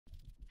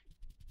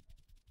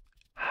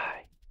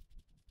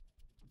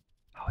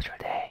was your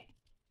day?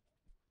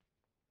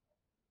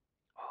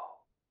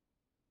 Oh,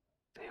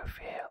 do you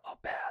feel a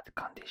bad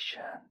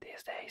condition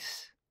these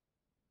days?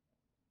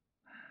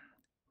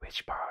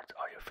 Which part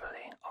are you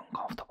feeling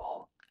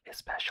uncomfortable,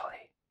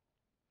 especially?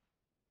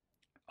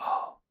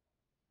 Oh,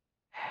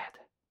 head,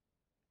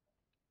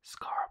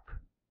 scalp.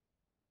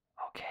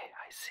 Okay,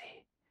 I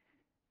see.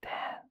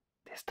 Then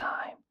this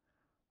time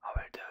I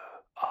will do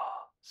a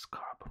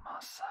scalp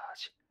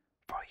massage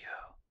for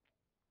you.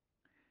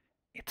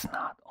 It's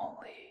not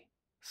only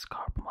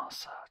scalp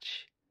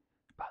massage,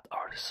 but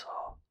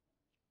also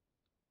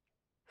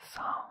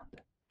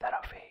sound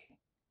therapy.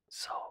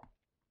 So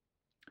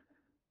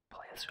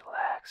please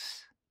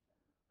relax,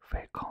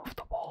 feel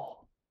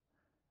comfortable,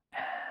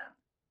 and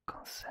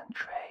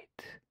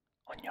concentrate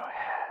on your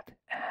head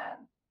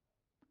and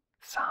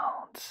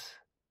sounds.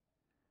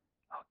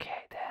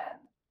 Okay,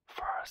 then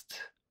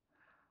first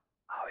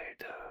I will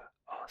do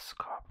a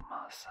scalp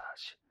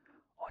massage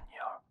on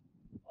your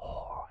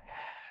whole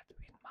head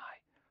with my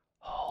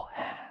whole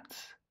hands.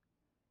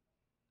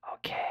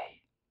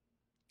 Okay,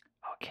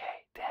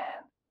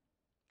 then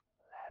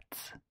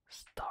let's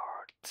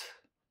start.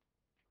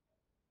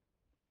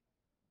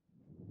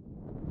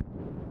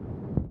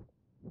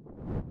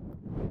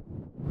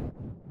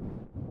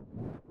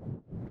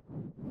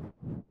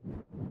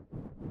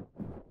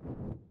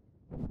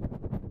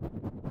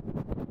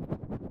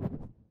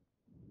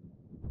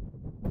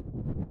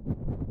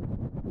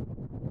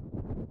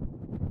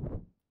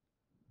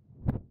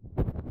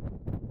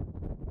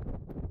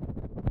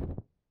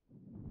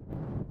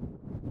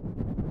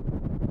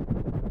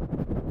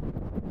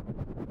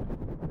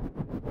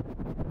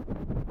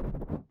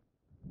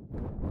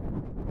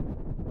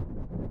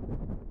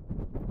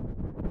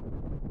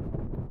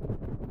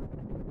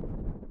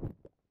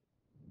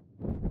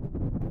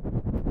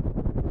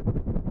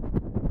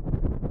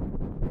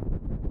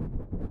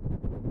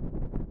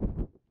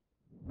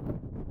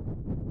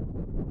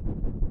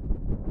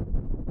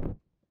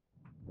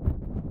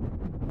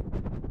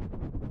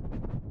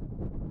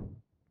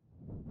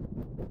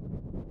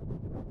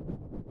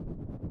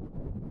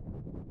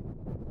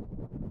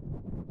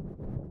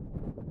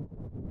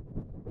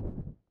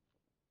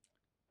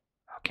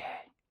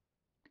 Okay,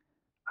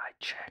 I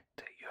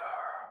checked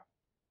your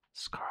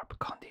scalp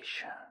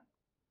condition.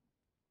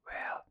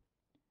 Well,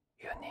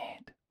 you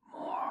need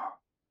more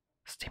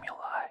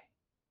stimuli.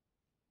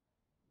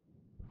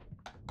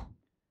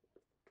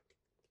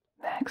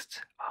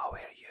 Next, I will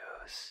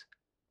use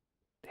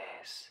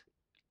this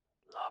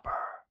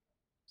rubber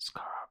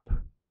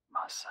scalp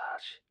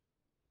massage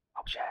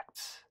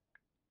objects.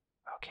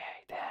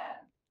 Okay,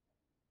 then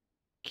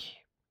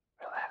keep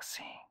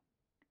relaxing.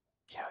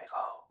 Here we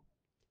go.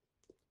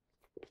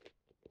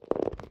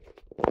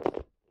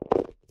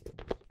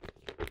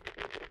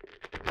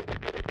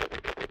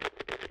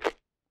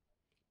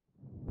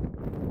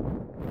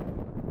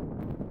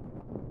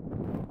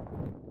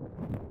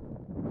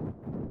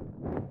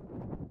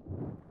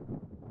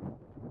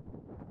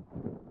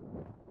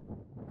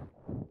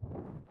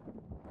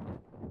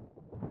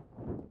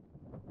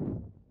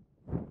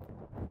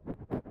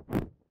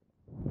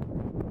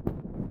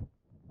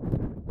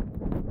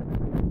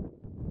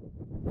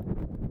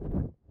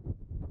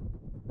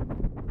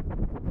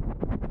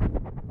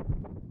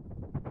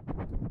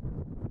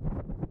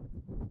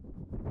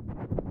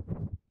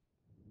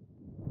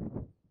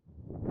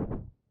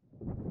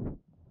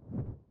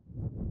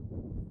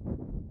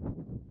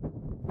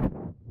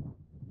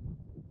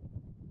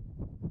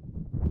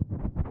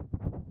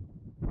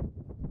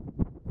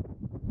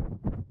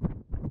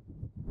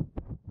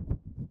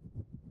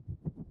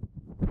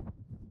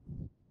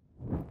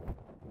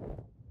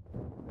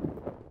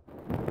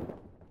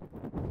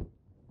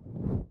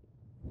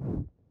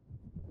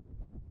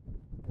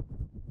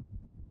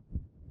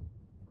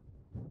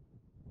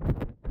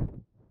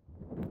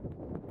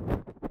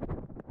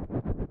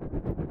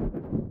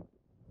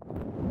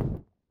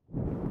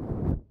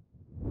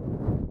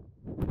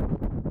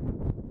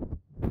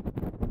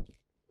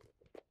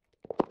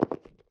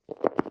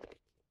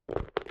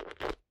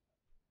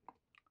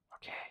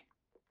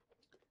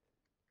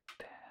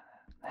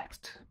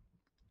 Next,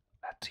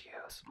 let's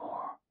use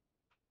more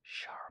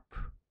sharp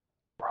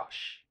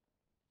brush.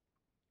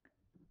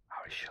 I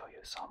will show you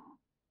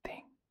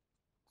something.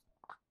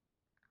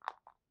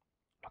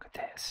 Look at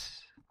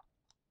this.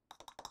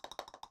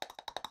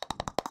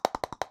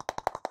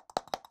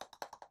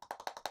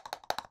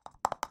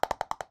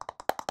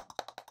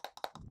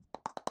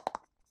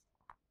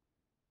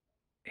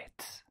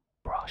 It's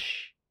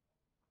brush.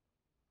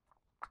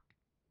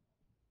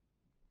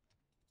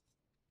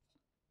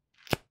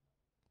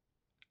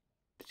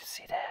 Did you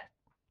see that?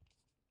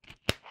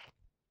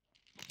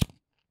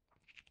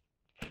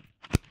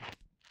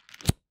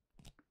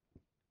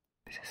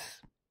 This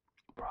is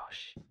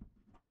brush.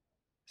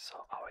 So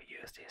I will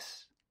use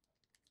this.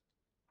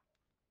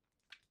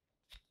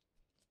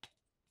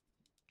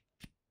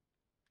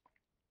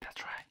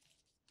 That's right.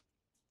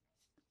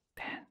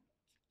 Then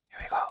here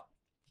we go.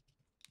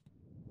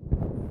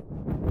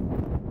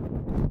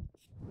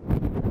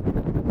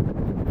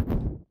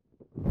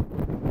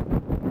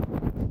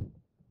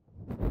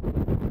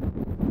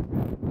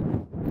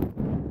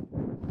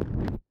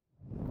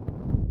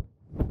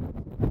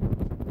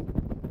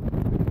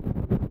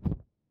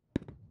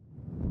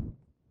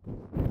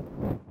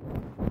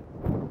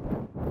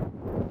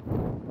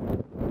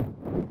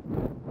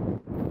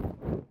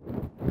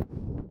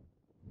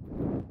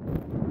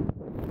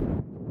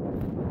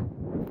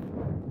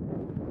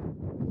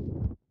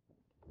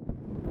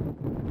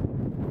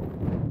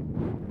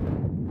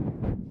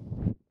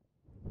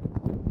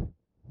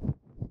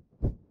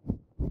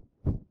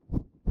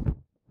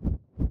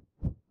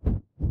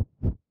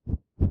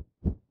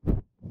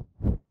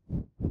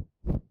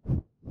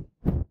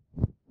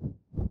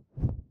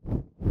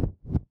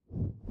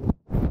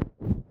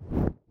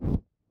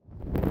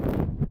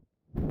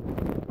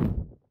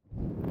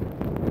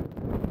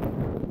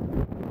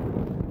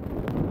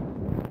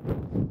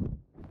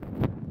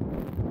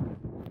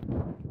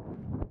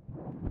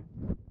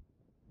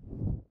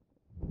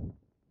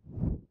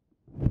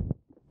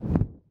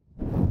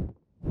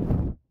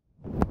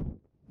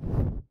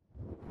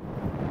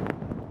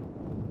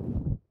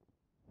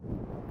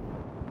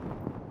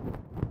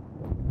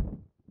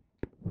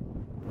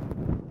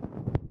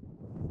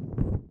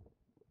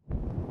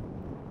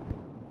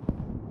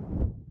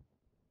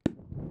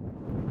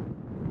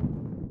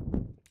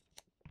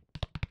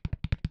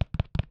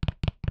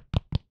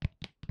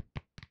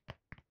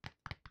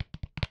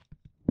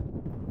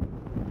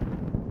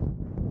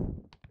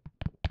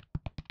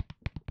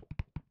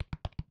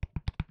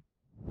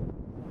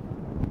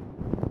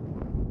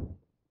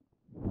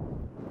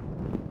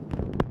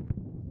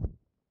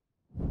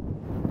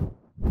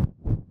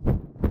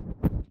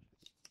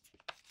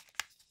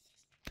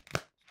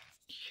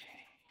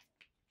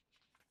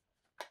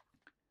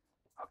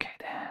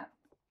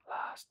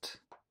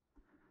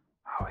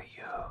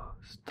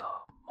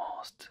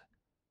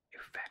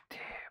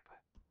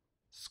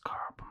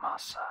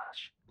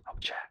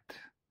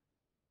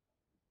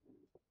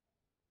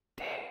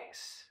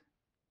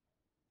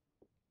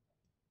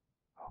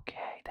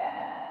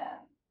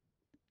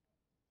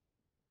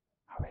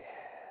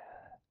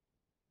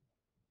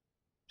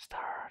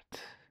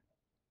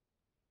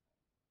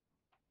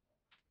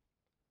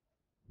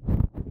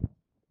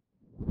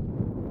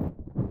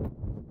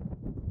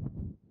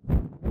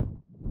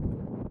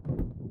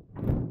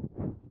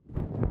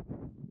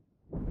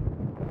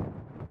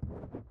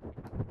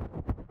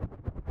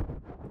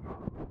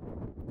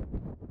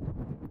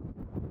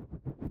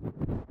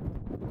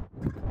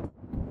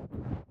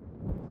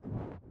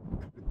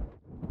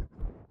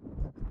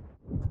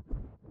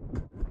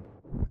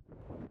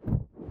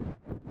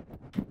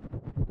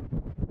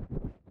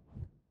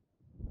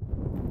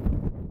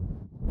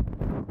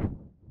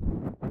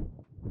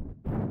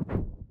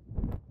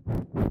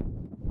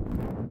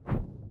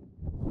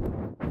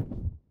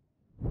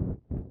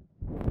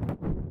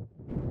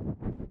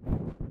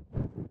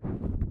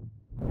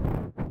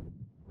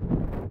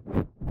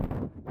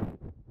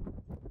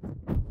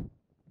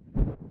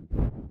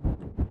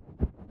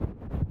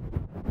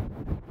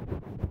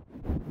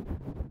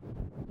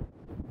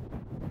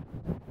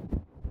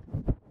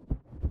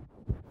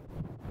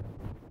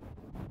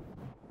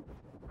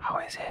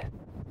 is it?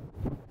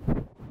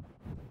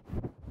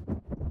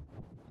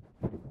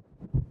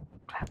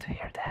 Glad to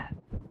hear that.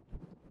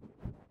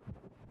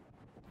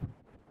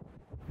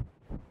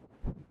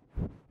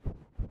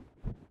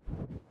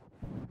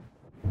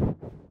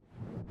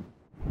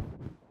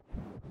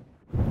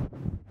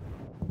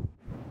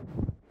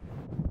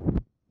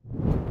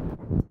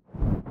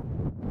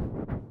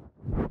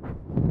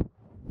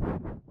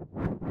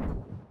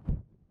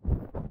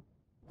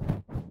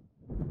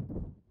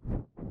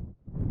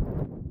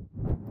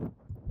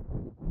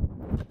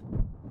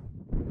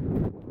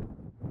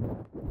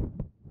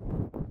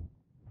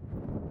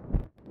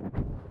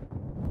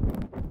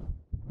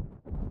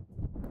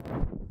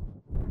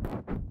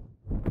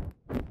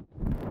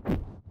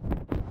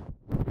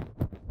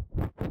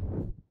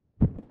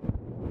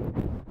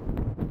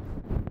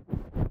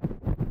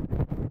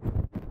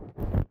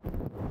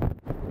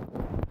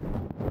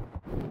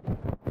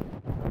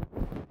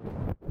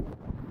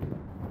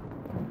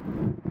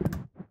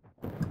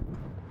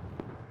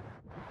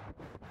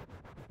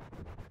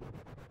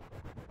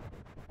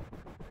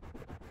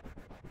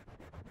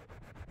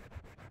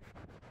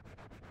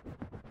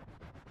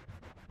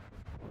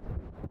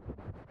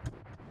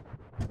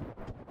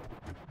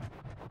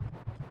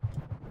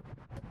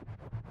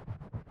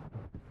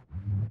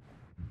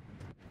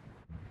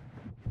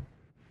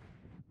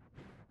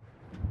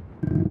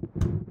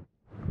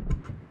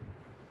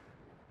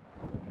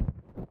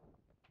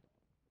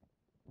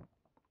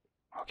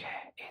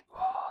 Okay, it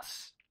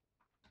was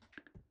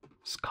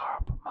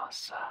scalp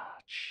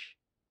massage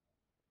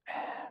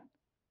and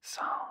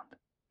sound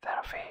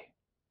therapy.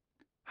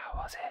 How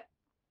was it?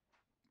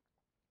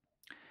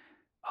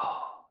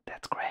 Oh,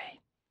 that's great.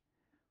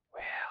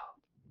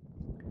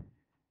 Well,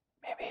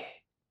 maybe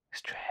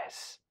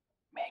stress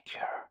make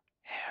your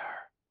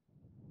hair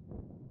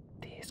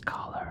this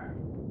color.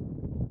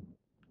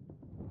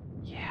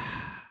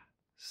 Yeah,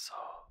 so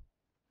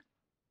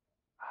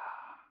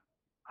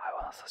I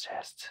wanna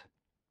suggest,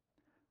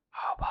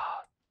 how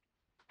about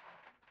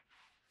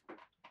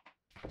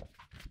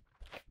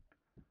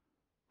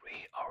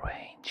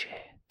rearrange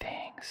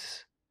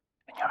things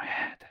in your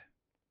head?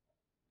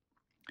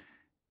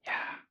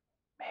 Yeah,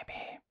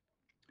 maybe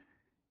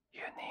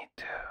you need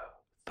to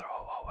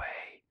throw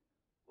away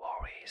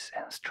worries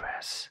and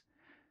stress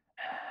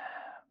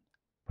and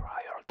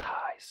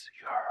prioritize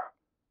your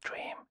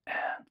dream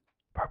and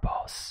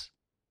purpose.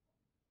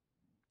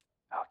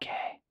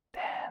 Okay,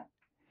 then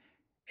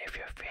if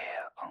you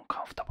feel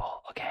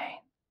uncomfortable again,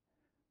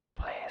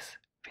 please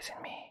visit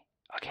me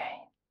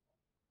again.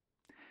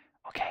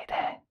 Okay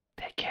then,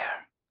 take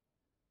care.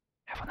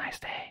 Have a nice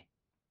day.